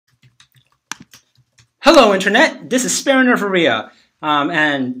Hello Internet, this is Sparrow Maria,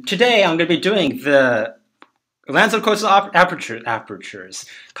 and today I'm going to be doing the Lands of Coastal Apertures,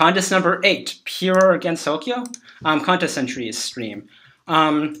 contest number 8, Pure against Tokyo, contest entries stream.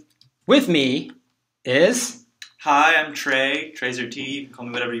 With me is... Hi, I'm Trey, Tracer T, you can call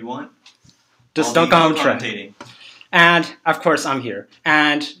me whatever you want. Just don't call him Trey. And, of course, I'm here.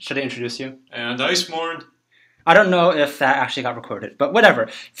 And, should I introduce you? And Icemorn. I don't know if that actually got recorded, but whatever.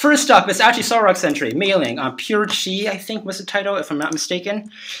 First up is AchySolrock's entry, Meiling. Pure Chi, I think was the title, if I'm not mistaken.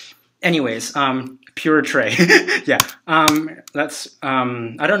 Anyways, Pure Trey. Yeah. That's,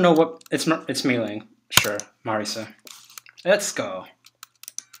 I don't know what, it's Meiling. Sure, Marisa. Let's go.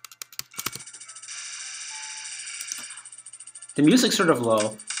 The music's sort of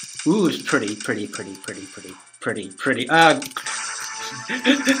low. Ooh, it's pretty. It's pretty,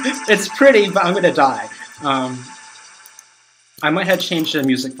 but I'm gonna die. I might have changed the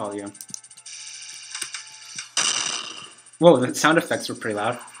music volume. Whoa, the sound effects were pretty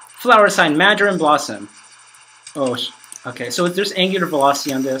loud. Flower sign, Mandarin Blossom. Oh, okay, so there's angular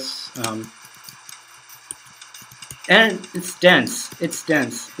velocity on this. And it's dense. It's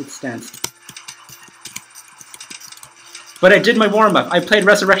dense. But I did my warm-up. I played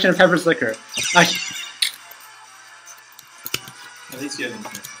Resurrection of Pepper's Liquor. At least you have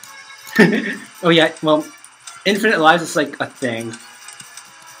infinite. Oh yeah, well, infinite lives is like a thing.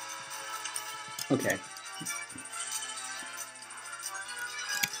 Okay.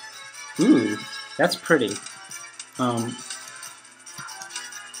 Ooh, that's pretty.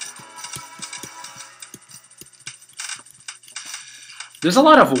 There's a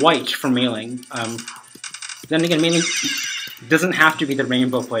lot of white for Meiling. Then again, Meiling doesn't have to be the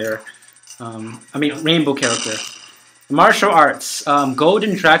rainbow player. I mean, rainbow character. Martial arts,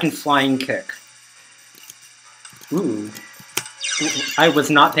 golden dragon flying kick. Ooh. I was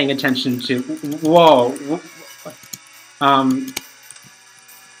not paying attention to... Whoa. I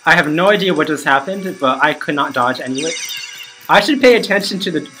have no idea what just happened, but I could not dodge anyway. I should pay attention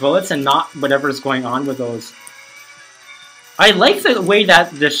to the bullets and not whatever's going on with those. I like the way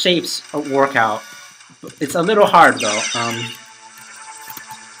that the shapes work out. It's a little hard, though.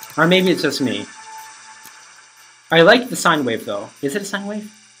 Or maybe it's just me. I like the sine wave, though. Is it a sine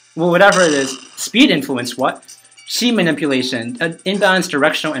wave? Well, whatever it is. Speed influence, what? Chi manipulation. Imbalanced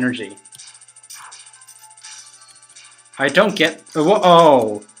directional energy. I don't get...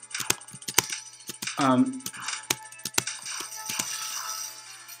 Oh.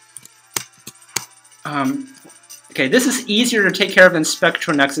 Okay, this is easier to take care of than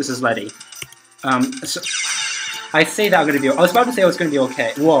Spectral Nexus's Letty. So I say that I'm going to be... I was about to say I was going to be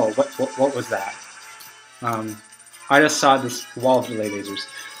okay. Whoa, what was that? I just saw this wall of delay lasers.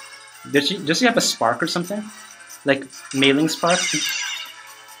 Does she have a spark or something? Like, Meiling spark?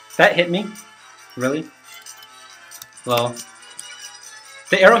 That hit me? Really? Well,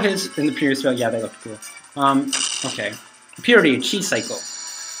 the arrowheads in the previous spell, yeah, they look cool. Okay. Purity, Chi cycle.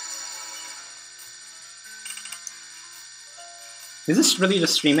 Is this really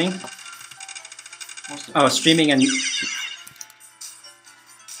just streaming? Oh, streaming and...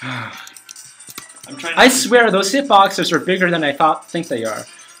 I swear, those hitboxers are bigger than I think they are.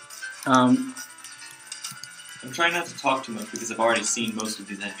 I'm trying not to talk too much because I've already seen most of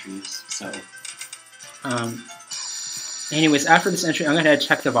these entries, so... Anyways, after this entry, I'm gonna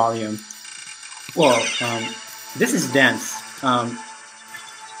check the volume. Whoa, this is dense.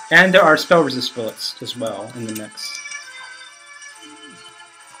 And there are spell resist bullets as well in the mix.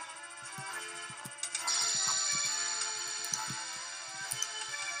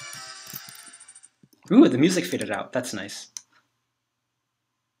 Ooh, the music faded out. That's nice.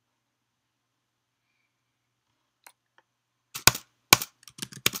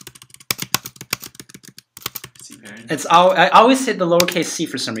 I always hit the lowercase c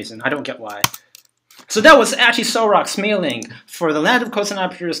for some reason. I don't get why. So that was AchySolrock's Meiling for the Land of Coastal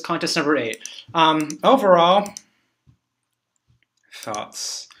Apertures contest number 8. Overall,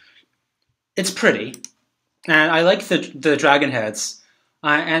 thoughts. It's pretty, and I like the dragon heads.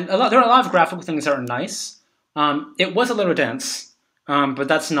 And there are a lot of graphical things that are nice. It was a little dense, but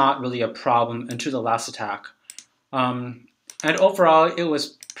that's not really a problem until the last attack. And overall, it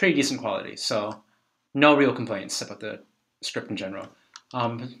was pretty decent quality, so no real complaints about the script in general.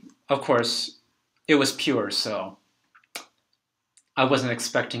 Of course, it was pure, so I wasn't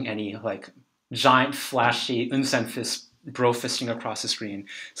expecting any like giant flashy Unsen fist bro fisting across the screen.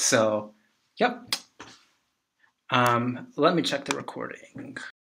 So, yep. Let me check the recording.